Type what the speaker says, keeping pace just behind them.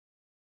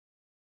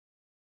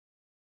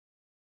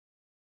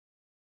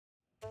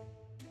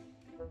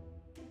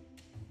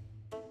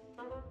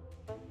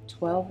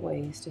12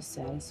 ways to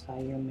satisfy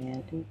your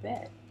man in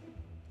bed.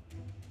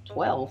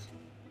 12?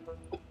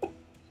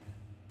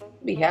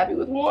 Be happy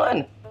with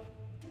one.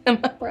 Am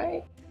I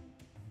right?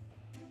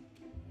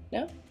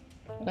 No?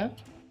 No?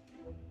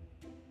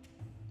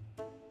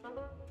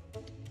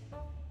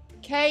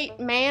 Kate,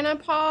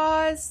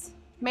 Manopolous?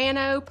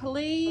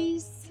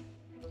 Manopolous?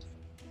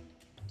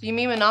 Do you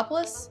mean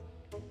Manopolous?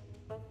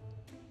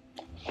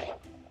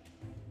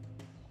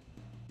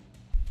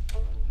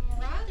 All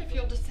right, if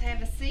you'll just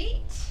have a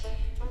seat.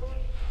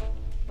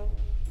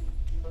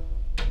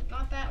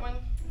 Not that one.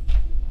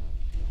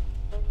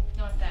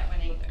 Not that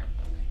one either.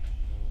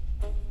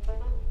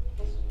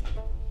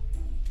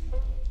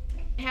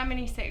 How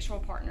many sexual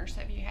partners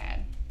have you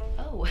had?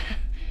 Oh,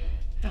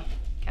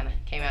 kind of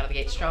came out of the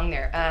gate strong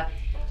there.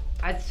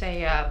 I'd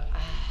say, I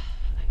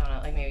don't know,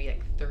 like maybe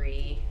like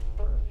 3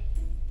 or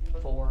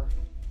 4.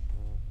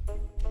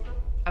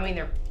 I mean,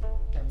 there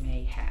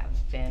may have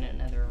been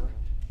another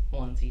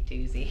onesie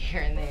twosie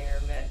here and there,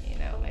 but you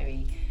know,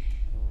 maybe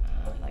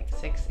like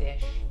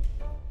 6-ish.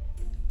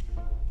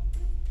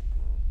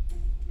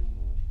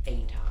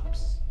 8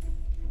 tops.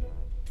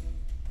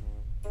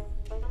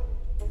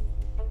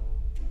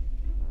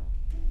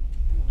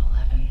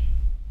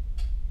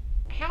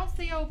 How's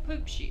the old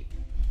poop shoot?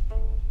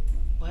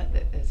 What?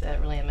 Is that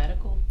really a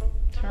medical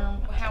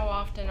term? How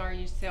often are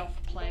you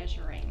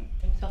self-pleasuring?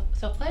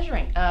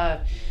 Self-pleasuring? I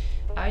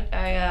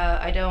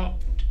don't,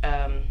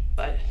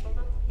 but,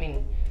 I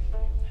mean,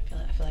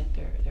 I feel like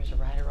there's a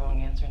right or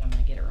wrong answer and I'm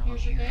gonna get it wrong.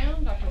 Here's your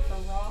gown, Dr.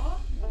 Farah.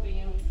 We'll be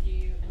in with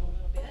you in a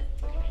little bit.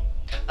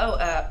 Oh,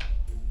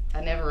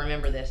 I never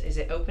remember this. Is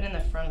it open in the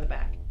front or the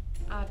back?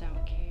 I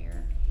don't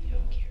care. You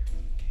don't care.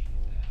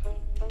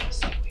 Okay.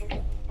 So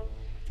weird.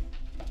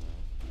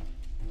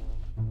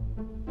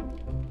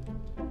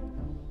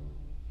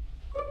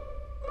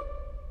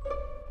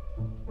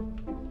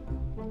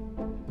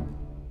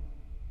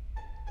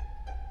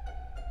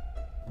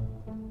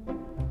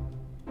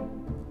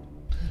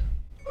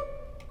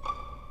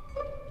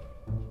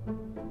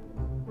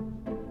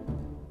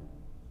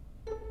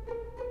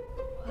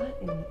 What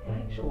in the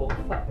actual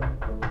fuck?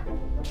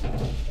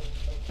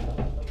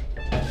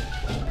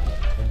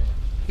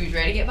 Who's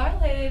ready to get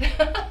violated?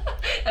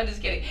 I'm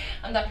just kidding.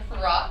 I'm Dr.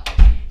 Farah,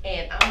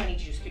 and I'm gonna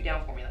need you to scoot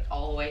down for me, like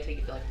all the way till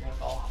you feel like you're gonna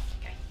fall off.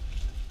 Okay.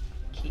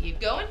 Keep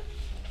going.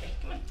 Okay,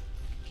 come on.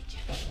 Get you.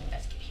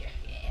 Let's get here.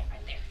 Yeah,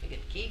 right there. You're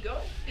good. Keep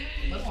going.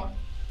 A little more.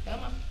 Come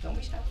on. Don't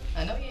be shy.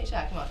 I know you ain't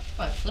shy. Come on.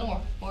 Come on. A little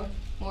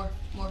more.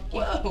 More.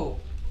 Whoa.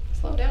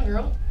 Slow down,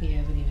 girl. You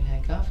haven't even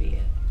had coffee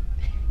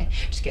yet.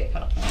 Just kidding.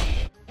 Hold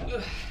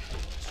on.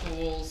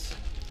 Tools.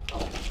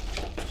 Oh,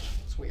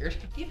 it's weird.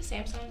 Do you have a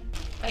Samsung?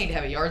 I need to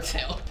have a yard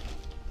sale.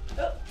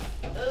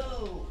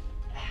 Oh.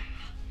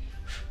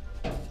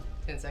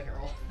 10-second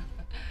roll.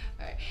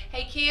 All right.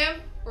 Hey,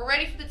 Kim, we're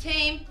ready for the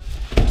team.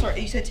 Sorry,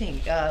 you said team.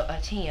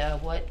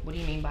 What do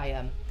you mean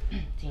by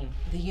team?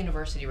 The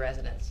university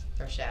residents.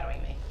 They're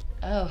shadowing me.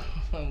 Oh,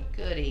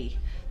 goody.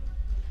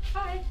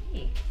 Hi.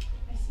 Hey.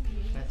 Nice to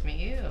meet you. Nice to meet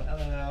you.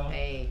 Hello.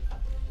 Hey.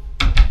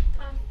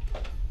 Hi.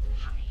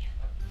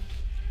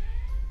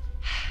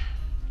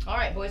 All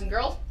right, boys and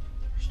girls,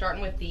 we're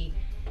starting with the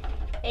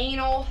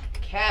anal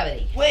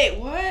cavity. Wait,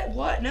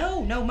 what? No,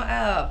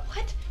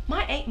 what?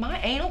 My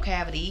anal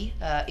cavity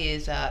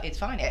it's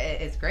fine.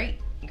 It's great.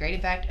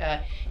 In fact,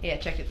 yeah, I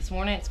checked it this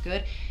morning. It's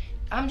good.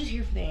 I'm just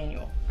here for the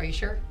annual. Are you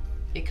sure?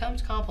 It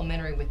comes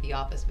complimentary with the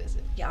office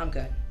visit. Yeah, I'm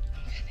good.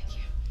 Thank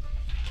you.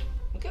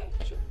 Okay,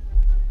 sure.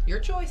 Your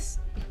choice.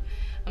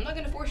 I'm not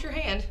gonna force your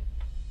hand.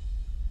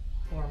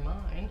 Or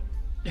mine.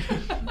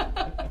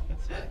 That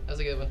was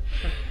a good one.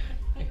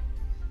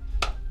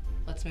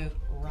 Let's move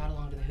right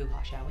along to the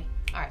hoo-ha, shall we?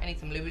 All right, I need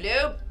some lube.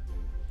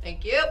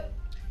 Thank you. You're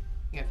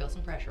gonna feel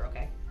some pressure,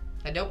 okay?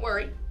 Now don't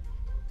worry.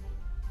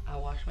 I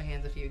washed my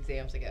hands a few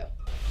exams ago.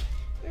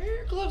 Where are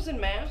your gloves and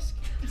mask?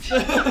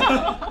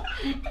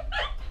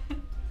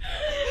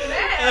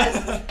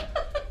 Mask!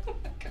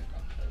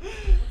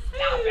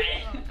 Stop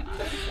it.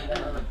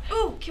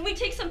 Ooh, can we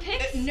take some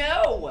pics?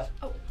 No!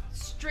 Oh,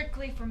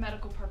 strictly for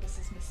medical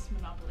purposes, Mrs.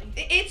 Monopoly.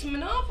 It's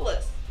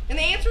Manopolous. And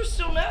the answer is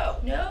still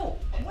no. No.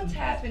 What's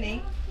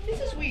happening? This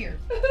is weird.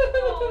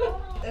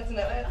 That's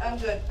enough. I'm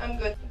good.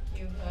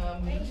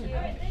 Thank you.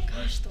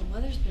 Gosh, the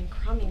weather's been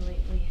crummy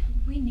lately.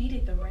 We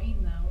needed the rain,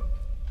 though.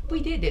 We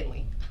did, didn't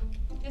we?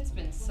 It's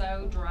been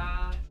so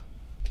dry.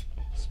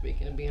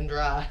 Speaking of being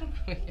dry.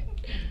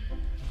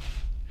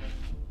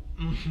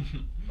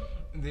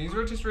 These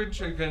rotisserie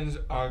chickens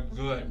are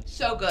good.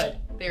 So good.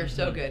 They are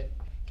so good.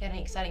 Got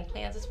any exciting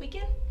plans this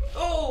weekend?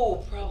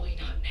 Oh, probably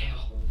not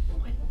now.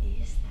 What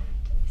is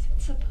that? Is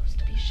it supposed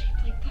to be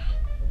shaped like that?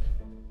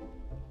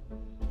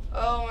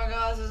 Oh my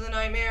God, this is a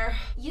nightmare.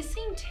 You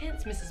seem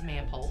tense, Mrs.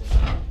 Manopolous.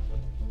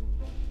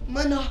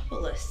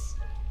 Manopolous.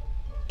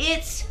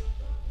 It's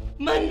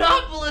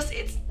Manopolous.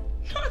 It's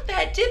not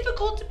that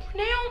difficult to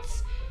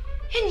pronounce.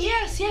 And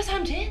yes,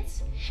 I'm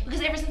tense. Because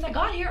ever since I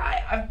got here,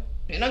 I've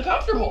been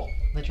uncomfortable.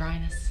 The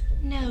dryness?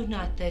 No,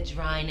 not the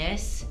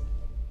dryness.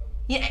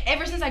 Yeah,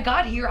 ever since I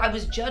got here, I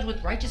was judged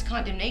with righteous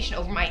condemnation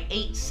over my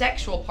 8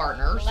 sexual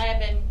partners.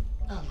 11.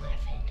 11.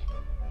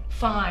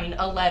 Fine,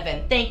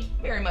 11. Thank you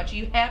very much. Are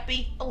you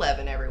happy?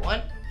 11,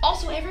 everyone.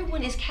 Also,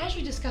 everyone is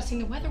casually discussing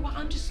the weather while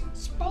I'm just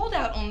sprawled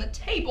out on the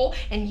table,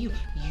 and you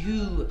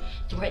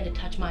threaten to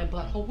touch my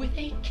butthole with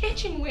a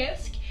kitchen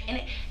whisk. And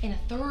a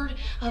third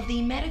of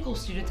the medical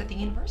students at the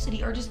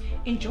university are just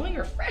enjoying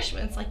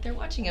refreshments like they're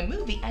watching a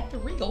movie at the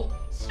Regal,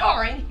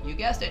 starring, you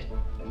guessed it,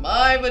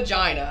 my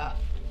vagina.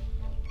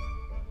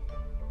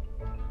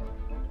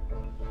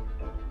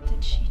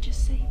 Did she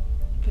just say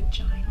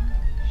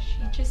vagina?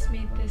 She just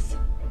made this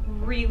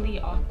really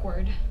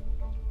awkward.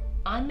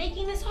 I'm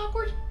making this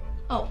awkward?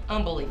 Oh,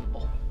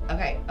 unbelievable.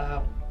 Okay,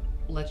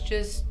 let's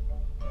just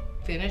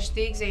finish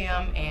the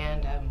exam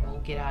and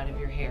we'll get out of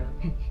your hair.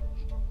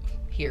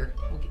 Here,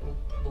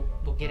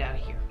 we'll get out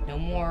of here. No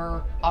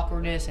more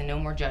awkwardness and no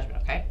more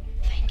judgment, okay?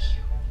 Thank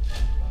you.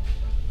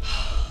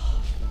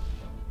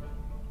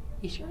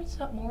 You sure it's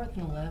not more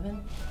than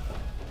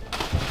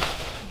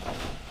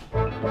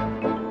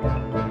 11?